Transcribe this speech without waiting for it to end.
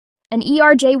An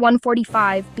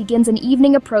ERJ-145 begins an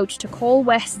evening approach to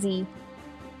Kolwezi.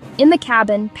 In the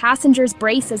cabin, passengers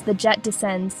brace as the jet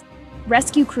descends.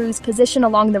 Rescue crews position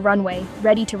along the runway,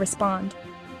 ready to respond.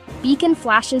 Beacon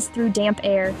flashes through damp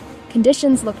air.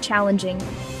 Conditions look challenging.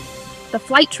 The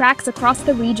flight tracks across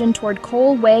the region toward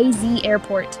Kolwezi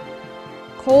Airport.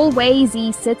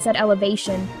 Kolwezi sits at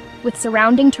elevation, with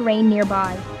surrounding terrain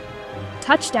nearby.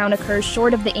 Touchdown occurs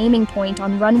short of the aiming point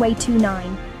on runway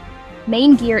 29.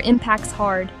 Main gear impacts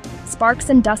hard. Sparks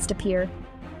and dust appear.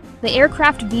 The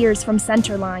aircraft veers from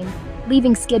centerline,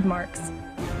 leaving skid marks.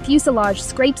 Fuselage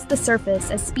scrapes the surface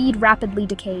as speed rapidly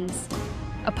decays.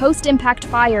 A post-impact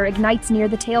fire ignites near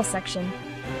the tail section.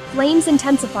 Flames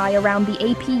intensify around the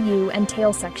APU and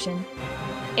tail section.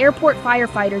 Airport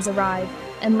firefighters arrive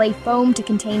and lay foam to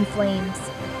contain flames.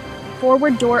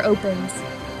 Forward door opens.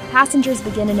 Passengers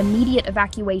begin an immediate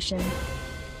evacuation.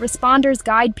 Responders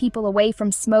guide people away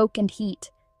from smoke and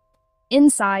heat.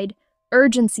 Inside,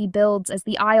 urgency builds as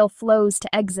the aisle flows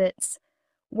to exits.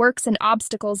 Works and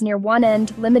obstacles near one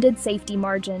end limited safety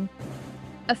margin.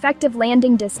 Effective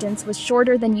landing distance was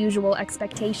shorter than usual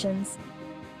expectations.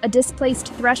 A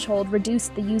displaced threshold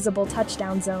reduced the usable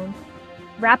touchdown zone.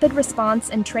 Rapid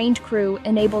response and trained crew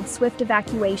enabled swift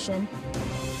evacuation.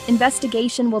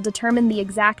 Investigation will determine the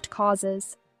exact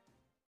causes.